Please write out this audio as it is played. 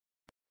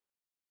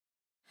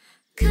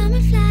Come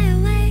and fly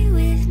away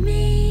with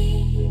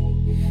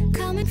me.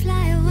 Come and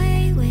fly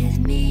away with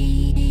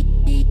me.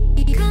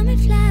 Come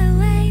and fly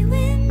away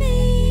with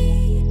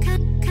me.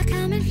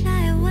 Come and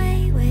fly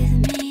away with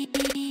me.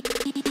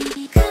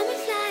 Come and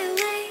fly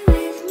away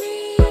with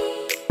me.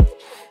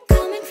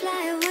 Come and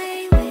fly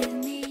away with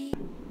me.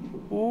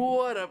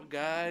 What up,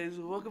 guys?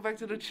 Welcome back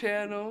to the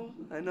channel.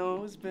 I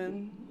know it's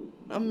been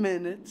a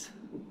minute.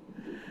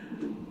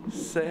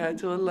 Say hi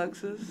to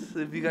Alexis.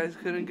 If you guys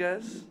couldn't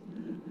guess,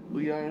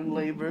 we are in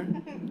labor.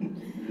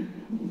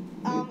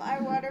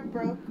 Our water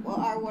broke. Well,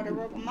 my water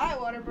broke.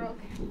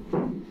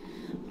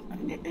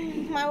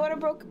 My water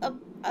broke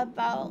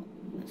about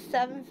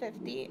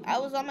 7:50. I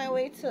was on my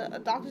way to a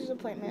doctor's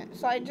appointment,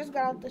 so I just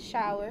got out the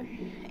shower,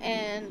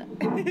 and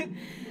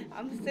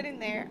I'm sitting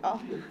there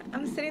on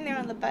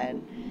the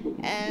bed,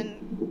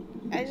 and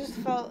I just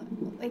felt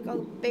like a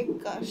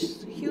big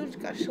gush, huge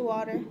gush of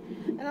water,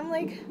 and I'm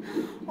like,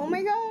 oh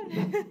my god.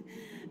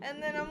 And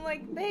then I'm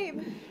like,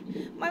 babe,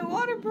 my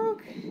water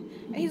broke.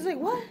 And he's like,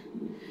 what?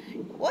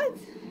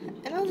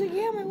 And I was like,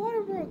 yeah, my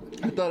water broke.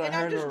 I thought I heard her wrong.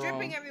 And I'm just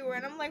dripping everywhere.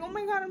 And I'm like, oh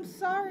my god, I'm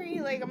sorry.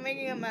 Like, I'm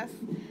making a mess.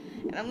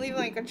 And I'm leaving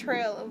like a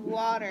trail of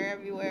water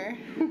everywhere.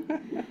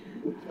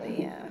 But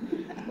yeah.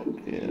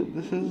 Yeah,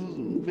 this is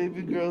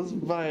baby girl's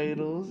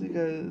vitals. You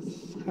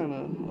guys kind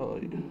of, oh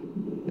yeah,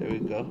 there we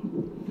go.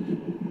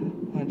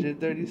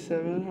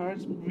 137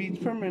 heartbeats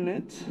per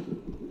minute.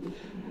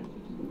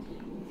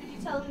 Did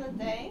you tell him the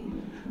day?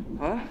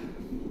 Huh?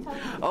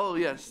 Oh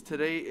yes,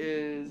 today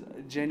is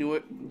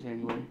July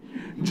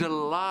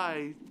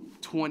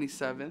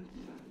 27th.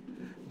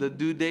 The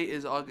due date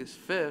is August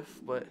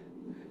 5th, but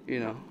you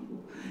know.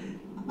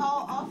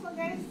 Oh, also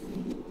guys,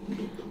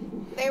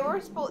 they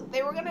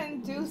were gonna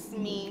induce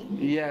me.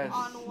 Yes.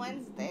 On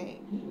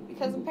Wednesday,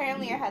 because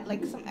apparently I had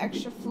like some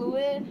extra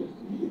fluid,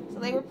 so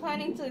they were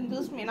planning to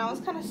induce me, and I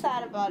was kind of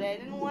sad about it. I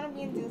didn't want to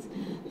be induced,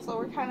 so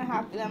we're kind of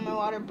happy that my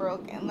water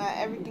broke and that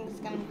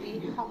everything's gonna be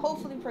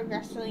hopefully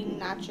progressing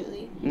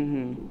naturally.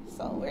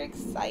 So we're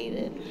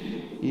excited.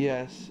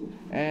 Yes,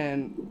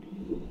 and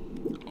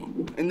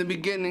in the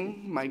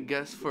beginning, my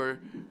guess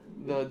for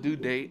the due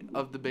date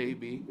of the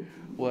baby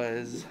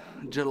was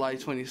July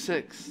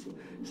 26th.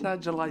 It's not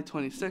July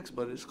 26th,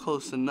 but it's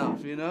close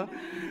enough, you know?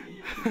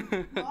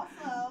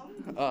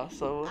 Also,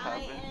 so what I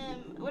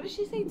happened? am, what did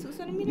she say, 2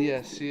 centimeters?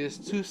 Yes, she is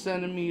 2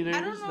 centimeters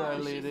I don't know,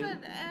 dilated.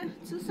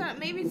 she said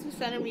maybe 2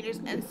 centimeters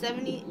and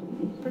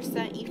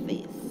 70%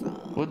 efface. So.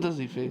 What does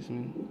efface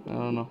mean? I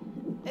don't know.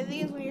 I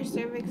think it's when your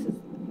cervix is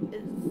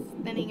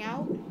thinning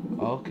out.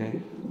 Oh,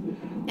 okay.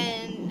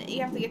 And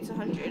you have to get to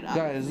 100.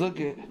 Guys, look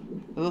it.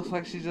 It looks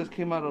like she just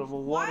came out of a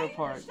water park.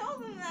 Why did you show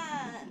them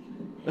that?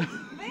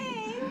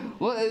 Babe.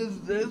 Well,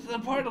 it's a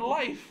part of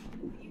life.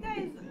 You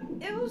guys,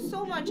 it was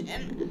so much,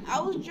 and I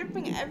was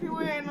dripping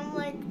everywhere, and I'm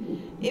like,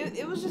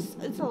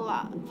 it's a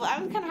lot. But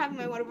I'm kind of having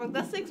my water broke.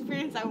 That's the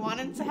experience I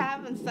wanted to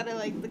have instead of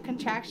like the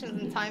contractions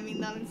and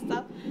timing them and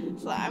stuff.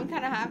 So I'm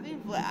kind of happy,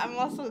 but I'm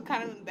also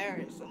kind of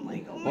embarrassed. I'm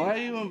like, oh my god. Why are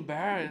you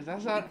embarrassed?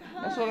 That's what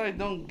I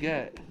don't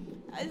get.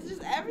 It's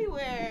just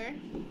everywhere.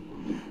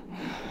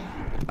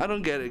 I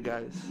don't get it,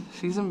 guys.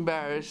 She's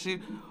embarrassed.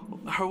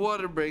 Her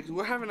water breaks.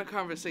 We're having a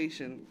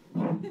conversation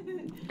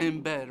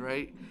in bed,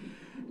 right?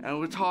 And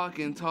we're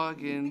talking. Because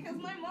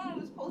my mom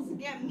was supposed to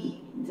get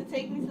me to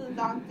take me to the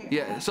doctor.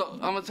 Yeah, so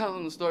I'm gonna tell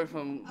them the story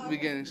from the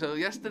beginning. So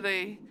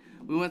yesterday,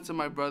 we went to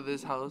my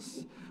brother's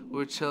house. We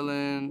were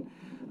chilling.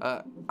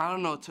 I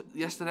don't know.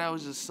 Yesterday I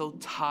was just so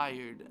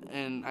tired,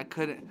 and I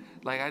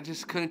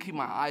just couldn't keep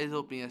my eyes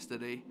open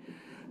yesterday.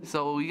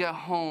 So we got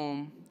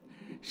home.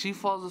 She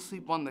falls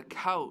asleep on the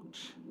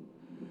couch,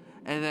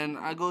 and then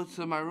I go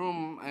to my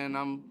room and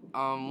I'm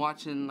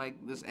watching like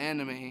this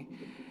anime,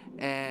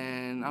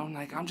 and I'm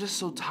like, I'm just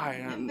so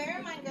tired. And bear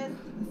in mind, guys,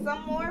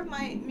 some more of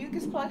my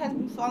mucus plug has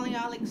been falling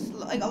out like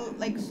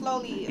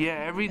slowly.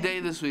 Yeah, every day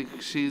this week,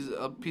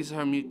 a piece of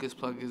her mucus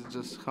plug is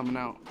just coming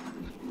out.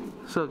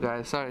 So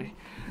guys, sorry,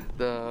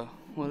 the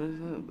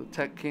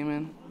tech came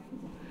in,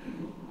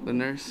 the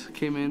nurse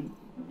came in.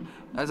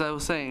 As I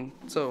was saying,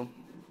 so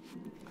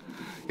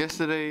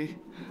yesterday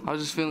I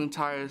was just feeling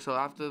tired, so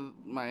after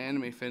my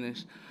anime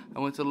finished, I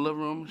went to the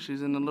living room.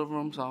 She's in the living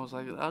room, so I was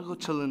like, I'll go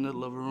chill in the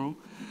living room,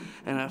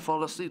 and I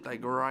fall asleep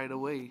like right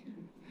away.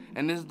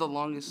 And this is the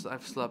longest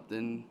I've slept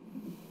in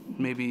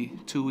maybe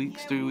 2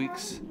 weeks, 3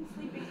 weeks.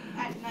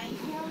 At night.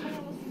 You haven't been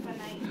able to sleep at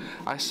night.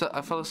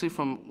 I fell asleep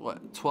from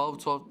what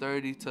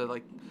 12:30 to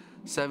like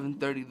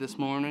 7:30 this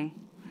morning.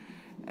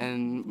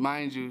 And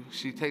mind you,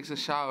 she takes a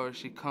shower.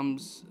 She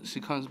comes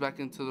back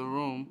into the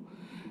room,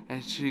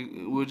 and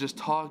we're just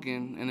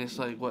talking, and it's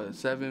like what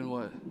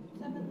 7:45.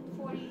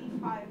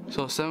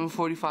 So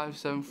 7:45,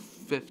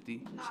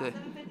 7:50. No,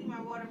 7:50. My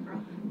water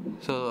broke.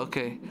 So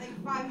okay. Like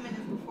 5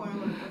 minutes before my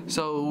water broke.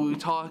 So we were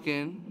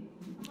talking.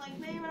 I'm like,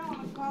 babe, I don't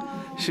want to go.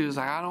 She was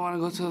like, I don't want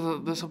to go to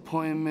this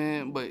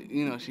appointment, but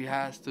you know she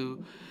has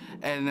to.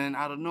 And then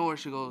out of nowhere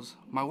she goes,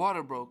 my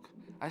water broke.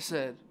 I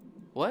said,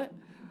 what?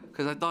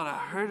 Because I thought I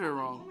heard her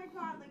wrong. Oh my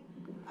god, like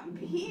I'm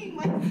peeing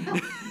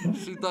myself.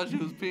 She thought she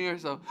was peeing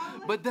herself.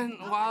 But then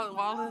while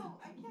I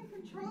can't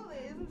control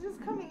it. It's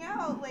just coming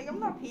out. Like, I'm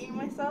not peeing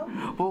myself.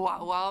 But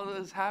while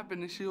this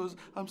happened, she goes,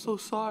 I'm so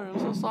sorry.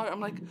 I'm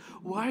like,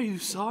 why are you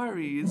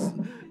sorry?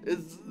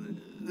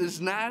 It's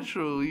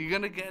natural. You're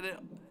gonna get it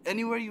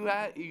anywhere you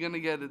at. You're gonna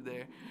get it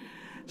there.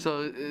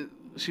 So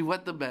she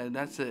wet the bed.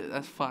 That's it.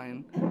 That's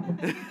fine.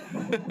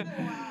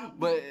 Wow.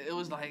 But it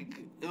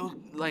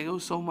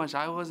was so much.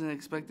 I wasn't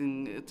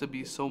expecting it to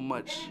be so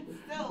much. And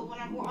still, when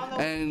I'm on the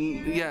way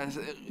And here, yes,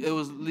 it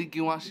was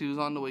leaking while she was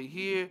on the way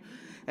here,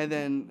 and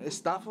then it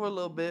stopped for a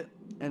little bit,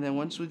 and then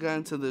once we got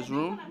into this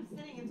room, when I'm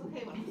sitting, it's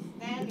okay. When I'm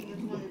standing,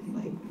 is when it's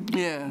like.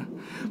 yeah,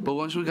 but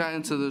once we got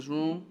into this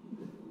room,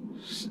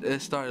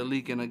 it started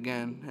leaking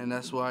again, and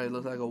that's why it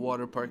looked like a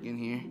water park in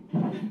here.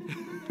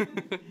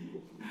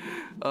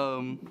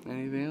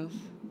 Anything else?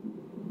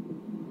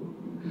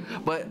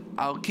 But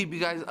I'll keep you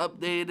guys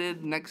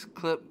updated. Next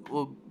clip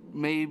will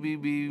maybe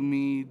be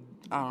me.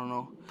 I don't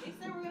know. They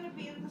said we're gonna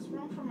be in this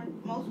room for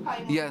most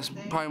probably. Yes, of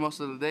the day. probably most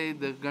of the day.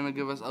 They're gonna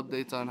give us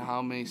updates on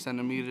how many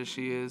centimeters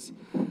she is,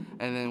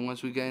 and then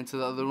once we get into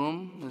the other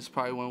room, it's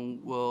probably when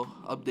we'll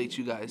update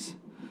you guys.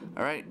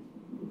 All right,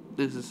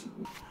 this is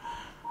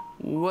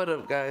what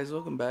up, guys.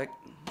 Welcome back.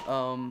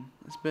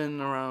 It's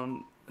been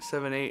around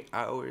 7-8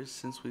 hours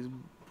since we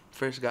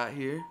first got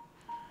here.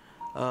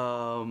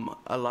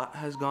 A lot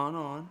has gone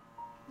on.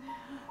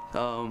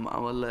 I'm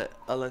gonna let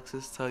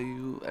Alexis tell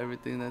you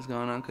everything that's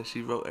going on because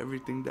she wrote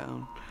everything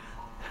down.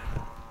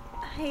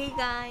 Hey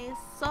guys,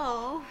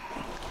 so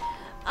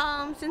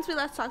since we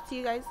last talked to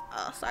you guys,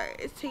 oh sorry,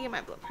 it's taking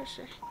my blood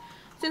pressure.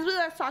 Since we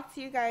last talked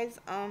to you guys,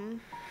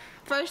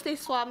 first they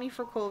swabbed me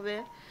for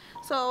COVID.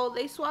 So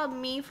they swabbed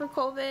me for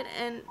COVID,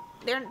 and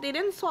they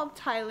didn't swab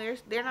Tyler.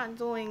 They're not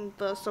doing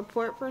the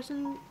support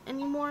person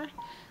anymore,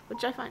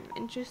 which I find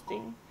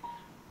interesting.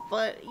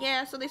 But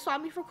yeah, so they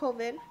swabbed me for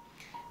COVID.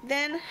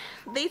 Then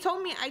they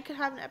told me I could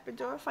have an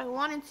epidural if I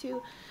wanted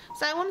to.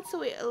 So I wanted to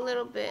wait a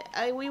little bit.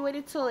 We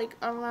waited till like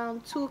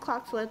around 2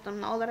 o'clock to let them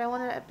know that I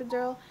wanted an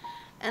epidural.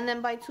 And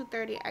then by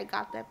 2:30 I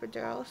got the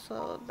epidural,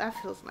 so that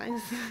feels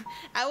nice.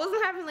 I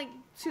wasn't having like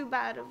too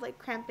bad of like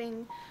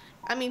cramping.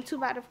 I mean too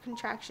bad of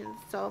contractions.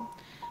 So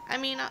I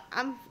mean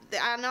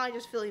I know I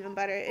just feel even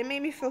better. It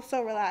made me feel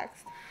so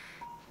relaxed.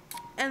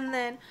 And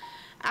then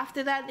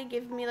after that they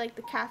gave me like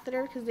the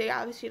catheter because they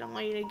obviously don't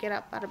want you to get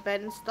up out of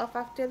bed and stuff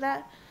after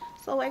that.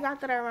 So I got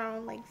that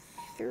around like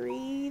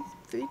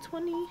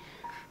 3:20.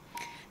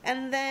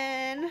 And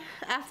then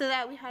after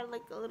that we had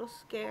like a little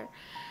scare.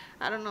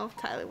 I don't know if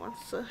Tyler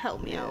wants to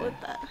help me out with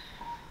that.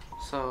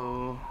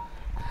 So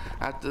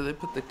after they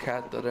put the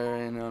catheter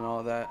in and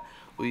all that,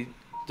 we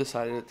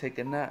decided to take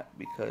a nap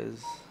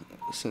because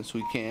since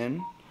we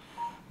can,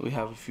 we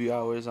have a few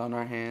hours on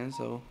our hands,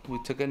 so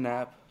we took a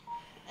nap.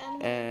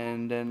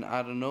 And then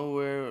out of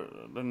nowhere,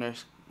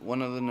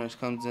 one of the nurse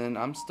comes in.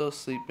 I'm still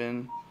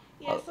sleeping.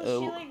 Yeah,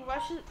 so she like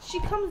rushes. She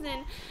comes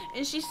in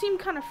and she seemed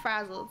kind of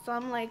frazzled. So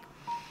I'm like,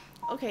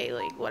 okay,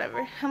 like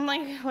whatever. I'm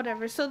like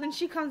whatever. So then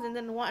she comes in,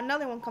 then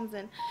another one comes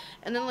in,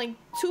 and then like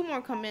 2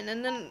 more come in,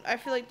 and then I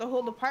feel like the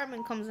whole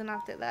department comes in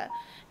after that,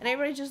 and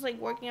everybody's just like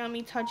working on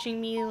me,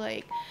 touching me,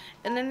 like,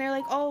 and then they're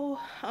like,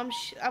 oh,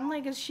 I'm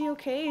like, is she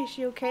okay? Is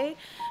she okay?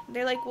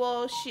 They're like,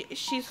 well,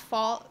 she's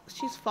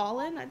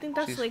fallen. I think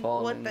that's she's like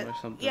what that.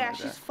 Yeah, like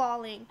she's that.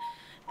 falling.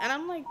 And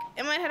I'm like,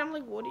 in my head, I'm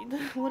like, what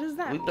does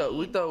that mean?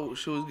 We thought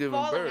she was giving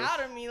falling birth. out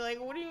of me. Like,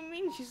 what do you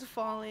mean she's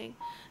falling?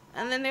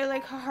 And then they're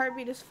like, her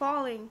heartbeat is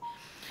falling.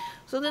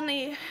 So then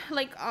they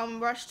like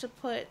rush to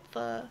put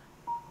the.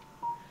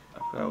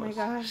 Oh my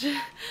gosh,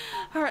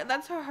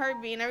 that's her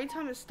heartbeat. And every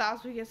time it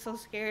stops, we get so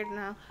scared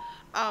now.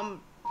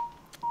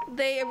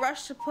 They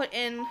rush to put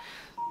in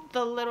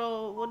the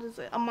little, what is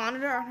it? A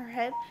monitor on her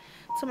head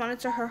to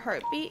monitor her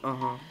heartbeat.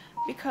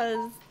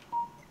 Because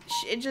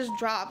it just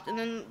dropped, and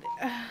then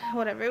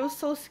whatever. It was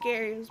so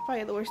scary. It was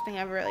probably the worst thing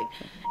ever. Like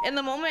in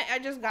the moment, I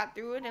just got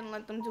through it and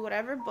let them do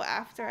whatever. But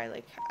after,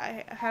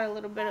 I had a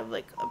little bit of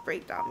like a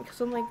breakdown because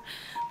I'm like,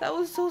 that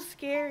was so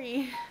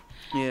scary.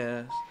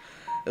 Yes,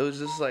 it was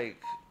just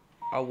like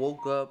I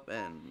woke up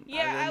and I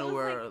didn't know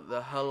where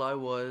the hell I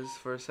was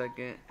for a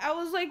second. I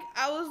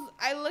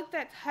looked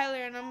at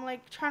Tyler and I'm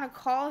like trying to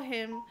call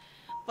him,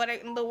 but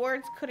the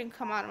words couldn't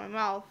come out of my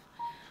mouth.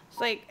 It's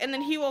like, and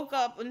then he woke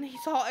up and he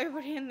saw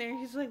everybody in there.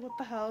 He's like, what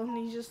the hell? And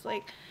he's just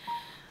like,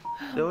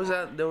 there was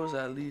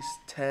at least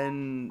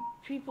 10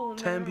 people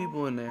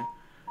in there.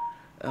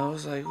 And I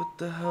was like, what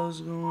the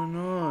hell's going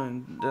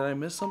on? Did I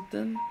miss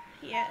something?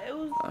 Yeah, it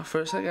was.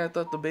 For a second, I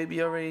thought the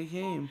baby already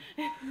came,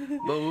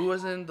 but we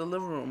wasn't in the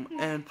living room.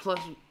 And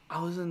plus,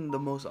 I was in the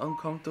most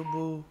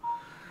uncomfortable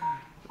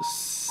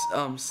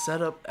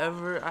setup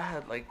ever. I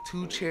had like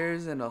 2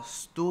 chairs and a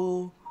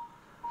stool.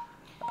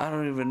 I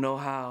don't even know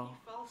how.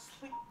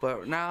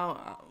 But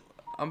now,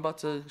 I'm about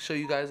to show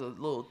you guys a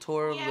little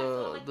tour of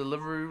the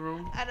delivery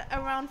room. At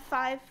around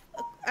 5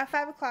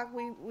 o'clock,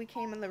 we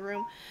came in the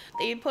room.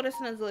 They put us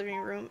in the delivery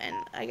room, and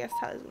I guess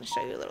Tyler's gonna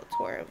show you a little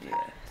tour of it.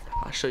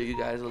 I'll show you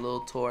guys a little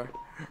tour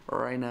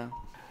right now.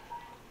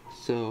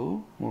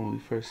 So when we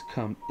first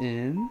come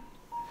in,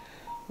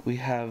 we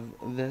have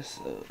this.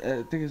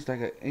 I think it's like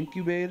an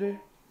incubator.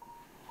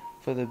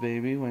 for the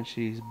baby when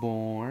she's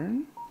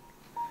born.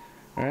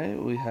 Right?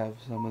 We have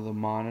some of the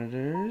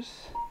monitors.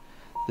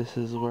 This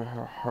is where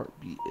her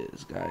heartbeat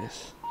is,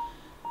 guys.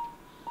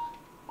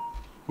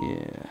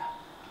 Yeah.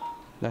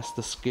 That's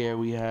the scare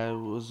we had,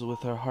 was with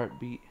her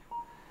heartbeat.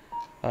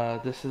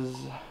 This is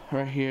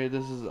right here.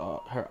 This is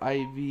her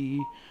IV,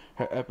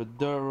 her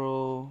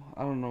epidural.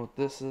 I don't know what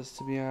this is,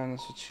 to be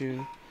honest with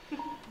you.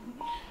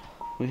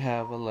 We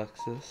have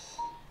Alexis.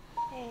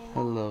 Hey,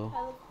 Hello.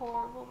 I look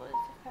horrible, but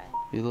it's okay.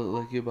 You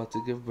look like you're about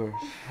to give birth.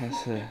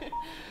 That's it.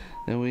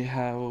 Then we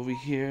have over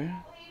here.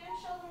 Well, you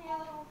didn't show them your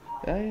little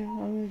part. I'm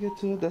gonna get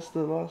to it. That's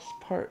the last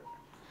part.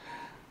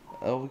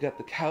 We got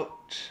the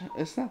couch.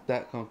 It's not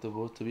that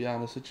comfortable, to be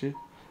honest with you.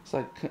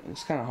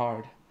 It's kind of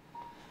hard,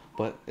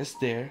 but it's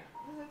there.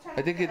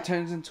 I think it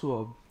turns into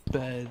a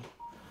bed,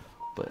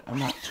 but I'm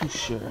not too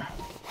sure.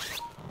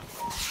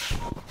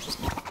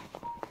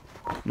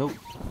 Nope,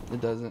 it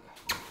doesn't.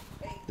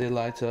 They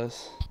lied to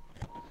us.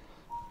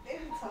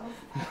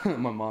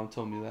 My mom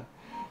told me that.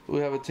 We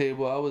have a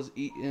table. I was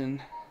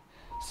eating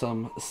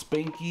some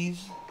Spankies.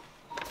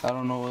 I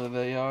don't know what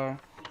they are.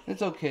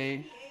 It's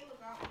okay.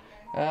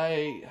 I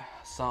ate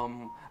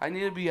some. I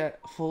need to be at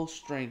full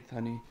strength,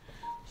 honey.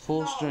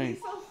 Full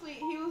strength. He's so sweet.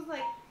 He was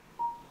like,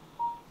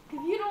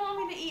 if you don't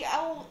want me to eat,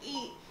 I won't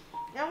eat.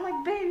 And I'm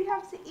like, babe, you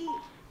have to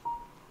eat.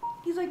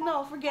 He's like,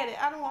 no, forget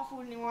it. I don't want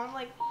food anymore. I'm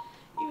like,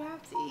 you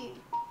have to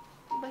eat.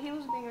 But he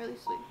was being really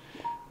sweet.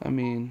 I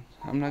mean,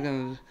 I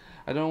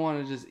don't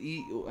want to just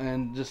eat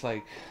and just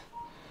like,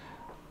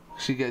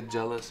 she get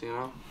jealous, you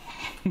know?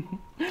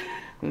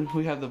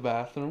 We have the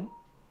bathroom.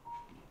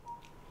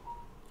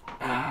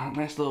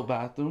 Nice little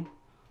bathroom.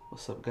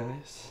 What's up,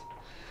 guys?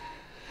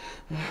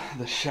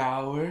 The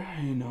shower,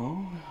 you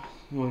know.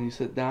 When you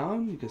sit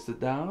down, you can sit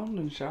down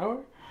and shower.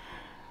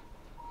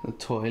 The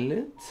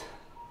toilet.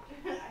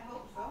 I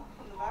hope so.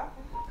 In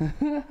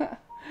the bathroom.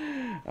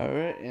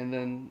 Alright, and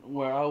then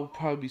where I'll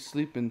probably be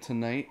sleeping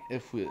tonight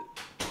if it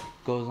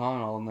goes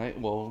on all night.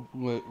 Well,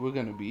 we're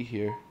gonna be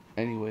here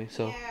anyway,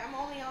 so. Yeah, I'm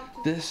only on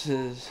to This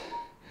is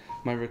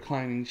my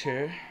reclining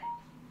chair.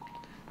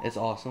 It's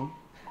awesome.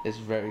 It's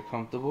very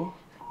comfortable.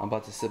 I'm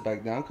about to sit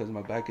back down because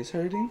my back is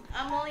hurting.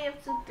 I'm only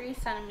up to 3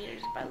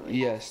 centimeters, by the way.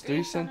 Yes,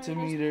 3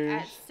 centimeters.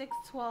 At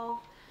 6'12".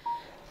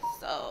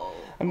 So,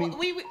 I mean-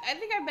 I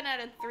think I've been at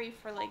a 3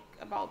 for like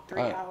about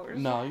 3 hours.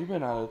 No, you've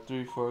been out of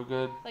 3 for a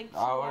good Like 2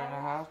 hour and a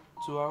hours. half,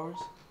 2 hours.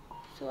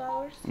 2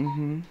 hours.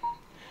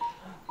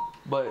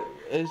 But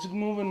it's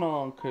moving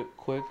along quick.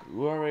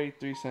 We're already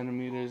 3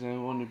 centimeters and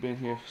we've only been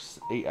here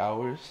 8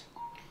 hours.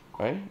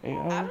 Right? 8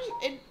 hours?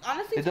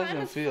 Honestly, It time doesn't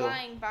is feel-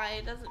 flying by.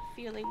 It doesn't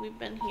feel like we've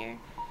been here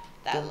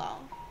that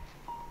long.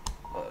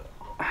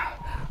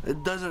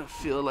 It doesn't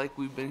feel like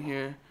we've been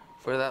here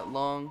for that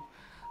long.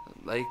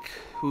 Like,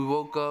 we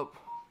woke up,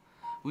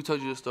 we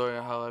told you the story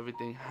of how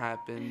everything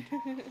happened.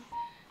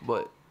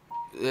 But,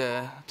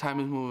 yeah, time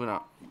is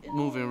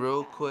moving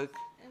real quick.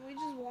 And we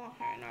just want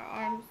her in our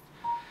arms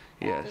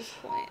at Yes. this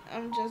point.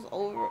 I'm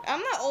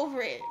not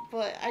over it,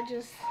 but I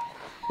just,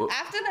 Well-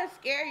 after that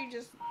scare,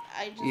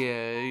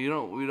 Yeah, we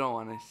don't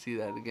want to see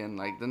that again.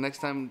 Like, the next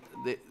time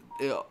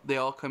they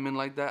all come in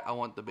like that, I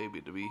want the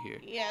baby to be here.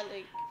 yeah,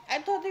 like, I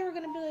thought they were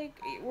gonna be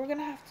like, we're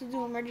gonna have to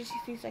do emergency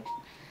C-section.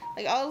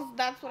 Like,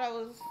 that's what I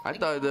was. I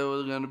thought they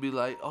were going to be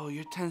like, oh,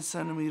 you're 10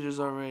 centimeters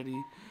already.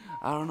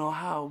 I don't know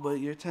how, but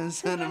you're 10 I'm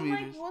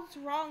centimeters. like, what's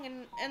wrong?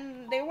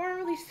 And they weren't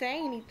really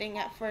saying anything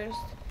at first.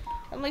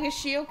 I'm like, is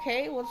she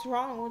okay? What's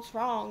wrong? What's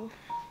wrong?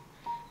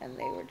 And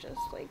they were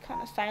just like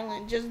kind of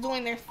silent, just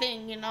doing their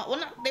thing, you know.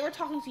 Well, they were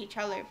talking to each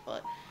other,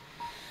 but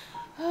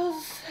it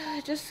was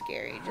just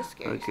scary,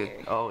 Okay.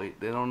 scary. Oh, wait,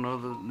 they don't know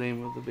the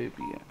name of the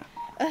baby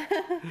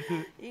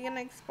yet. You're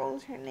gonna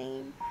expose her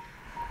name.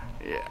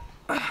 Yeah.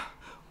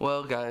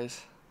 Well,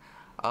 guys,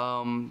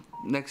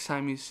 next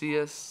time you see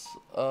us,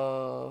 I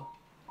don't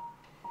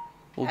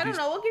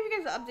know. We'll give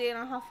you guys an update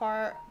on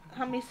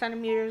how many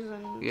centimeters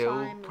and Yeah,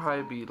 time. we'll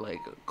probably be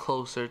like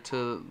closer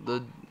to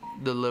the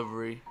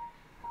delivery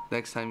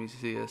next time you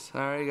see us.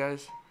 All right,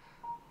 guys.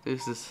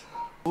 This is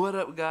what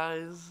up,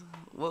 guys.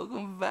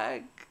 Welcome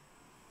back.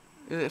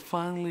 It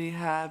finally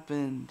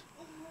happened.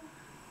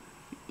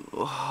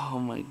 Oh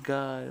my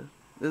God,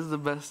 this is the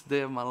best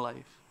day of my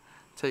life.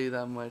 Tell you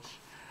that much.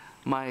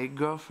 My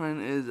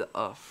girlfriend is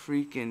a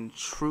freaking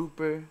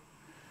trooper.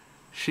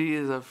 She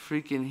is a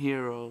freaking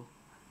hero.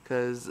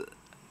 Cause,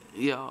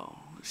 yo,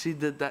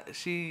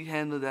 she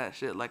handled that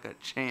shit like a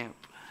champ.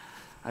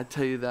 I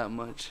tell you that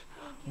much.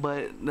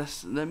 But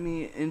let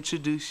me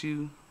introduce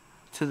you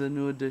to the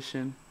new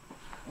addition.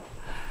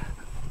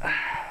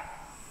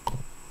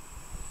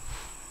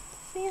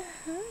 Say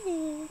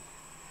hi.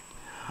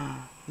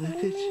 Look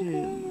at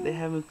you. They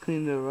haven't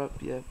cleaned her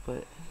up yet,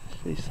 but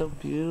she's so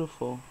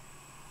beautiful.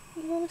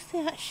 You wanna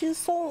say hi? She's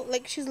so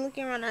she's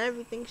looking around at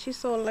everything. She's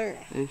so alert.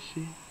 Is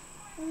she?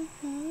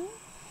 Mhm.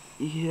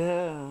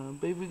 Yeah,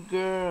 baby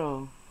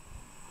girl.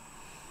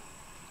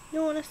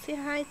 You wanna say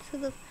hi to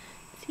the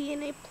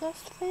TNA Plus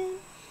fan?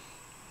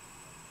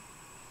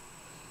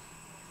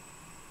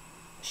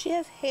 She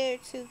has hair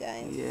too,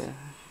 guys. Yeah.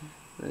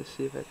 Let's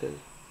see if I could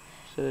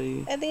show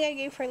you. I think I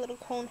gave her a little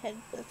cone head,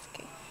 but it's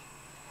okay.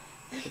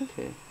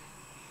 Okay.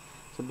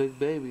 It's a big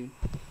baby.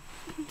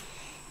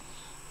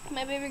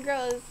 My baby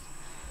girl is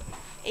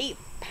 8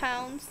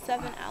 pounds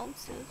 7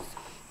 ounces.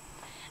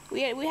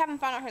 We haven't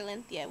found out her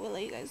length yet. We'll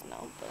let you guys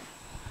know. But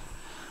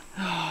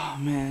Oh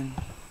man,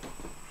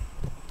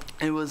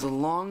 it was a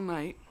long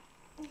night.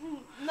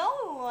 no,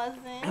 it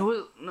wasn't. It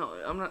was no.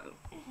 I'm not.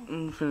 Let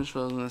me finish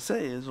what I was gonna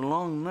say. It was a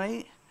long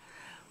night,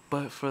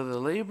 but for the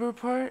labor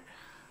part,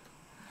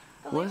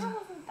 The labor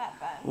wasn't that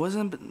bad.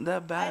 wasn't that I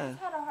bad.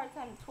 just had a hard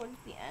time towards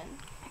the end.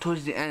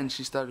 Towards the end,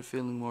 she started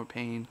feeling more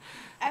pain.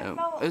 I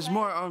felt It's like,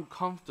 more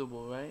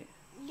uncomfortable, right?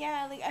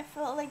 Yeah, like I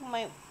felt like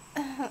my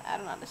I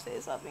don't know how to say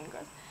this without being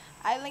gross.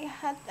 I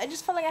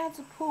just felt like I had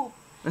to poop,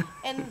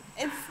 and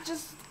it's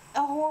just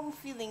a horrible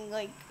feeling.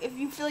 Like if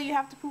you feel you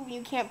have to poop and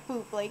you can't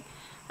poop, like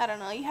I don't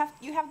know, you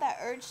have that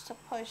urge to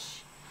push,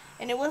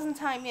 and it wasn't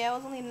time yet. It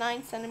was only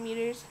 9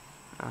 centimeters.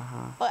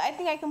 But I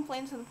think I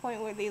complained to the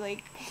point where they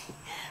like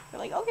were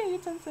like, okay, you're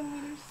 10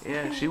 centimeters.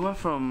 Yeah, she went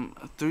from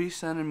 3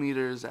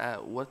 centimeters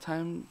at what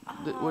time?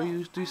 Were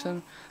you 3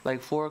 centimeters?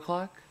 Like 4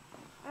 o'clock?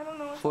 I don't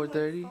know.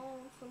 4:30?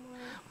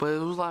 But it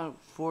was like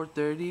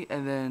 4:30,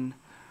 and then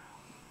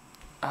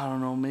I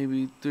don't know,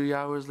 maybe 3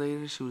 hours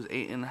later, she was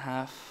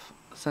 8.5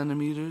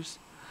 centimeters,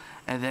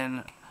 and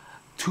then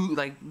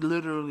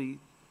literally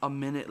a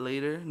minute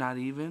later, not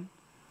even,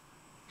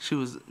 she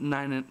was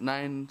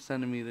 9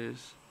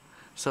 centimeters.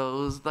 So it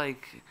was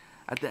like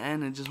at the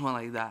end, it just went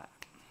like that.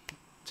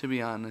 To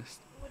be honest.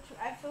 Which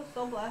I feel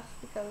so blessed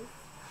because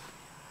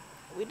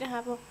we didn't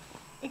have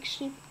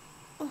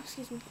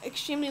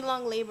extremely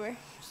long labor,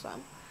 so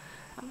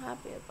I'm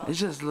happy about It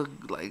just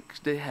looked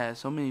like they had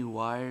so many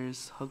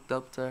wires hooked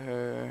up to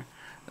her.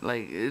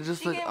 Like, it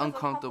just looked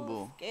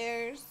uncomfortable.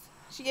 Scares.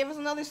 She gave us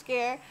another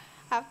scare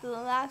after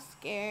the last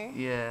scare.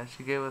 Yeah,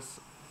 she gave us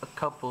a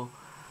couple.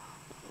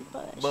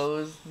 But But it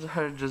was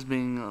her just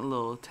being a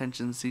little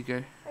attention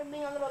seeker. her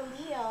being a little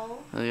Leo.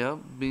 Yep,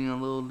 being a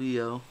little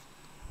Leo.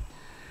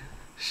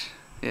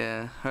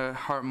 Yeah, her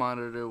heart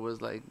monitor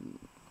was like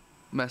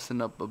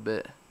messing up a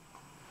bit.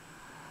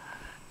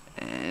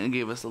 And it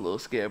gave us a little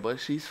scare, but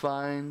she's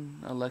fine.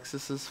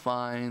 Alexis is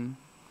fine.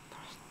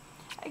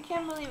 I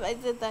can't believe I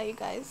did that, you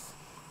guys.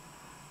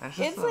 That's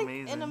just It's like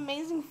amazing. an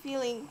amazing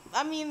feeling.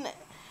 I mean,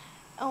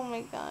 oh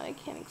my god, I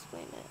can't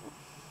explain it.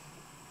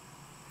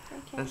 I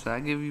can't. Listen, I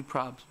give you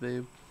props,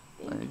 babe.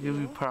 I Thank give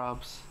you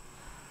props.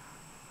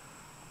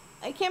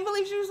 I can't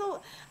believe she was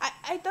so.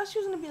 I thought she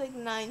was gonna be like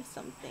 9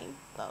 something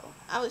though.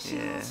 She was a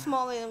Yeah. little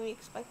smaller than we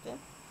expected.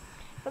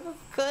 But that's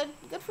good.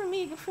 Good for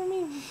me. Good for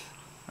me.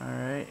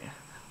 Alright.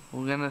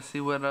 We're gonna see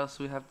what else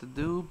we have to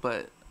do,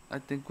 but I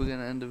think we're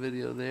gonna end the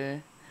video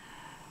there.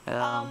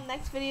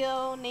 Next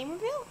video, name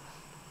reveal.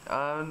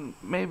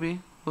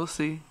 Maybe. We'll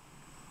see.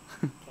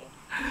 Okay.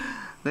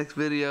 Next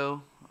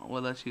video,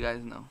 we'll let you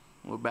guys know.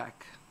 We're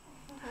back.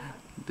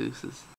 Deuces.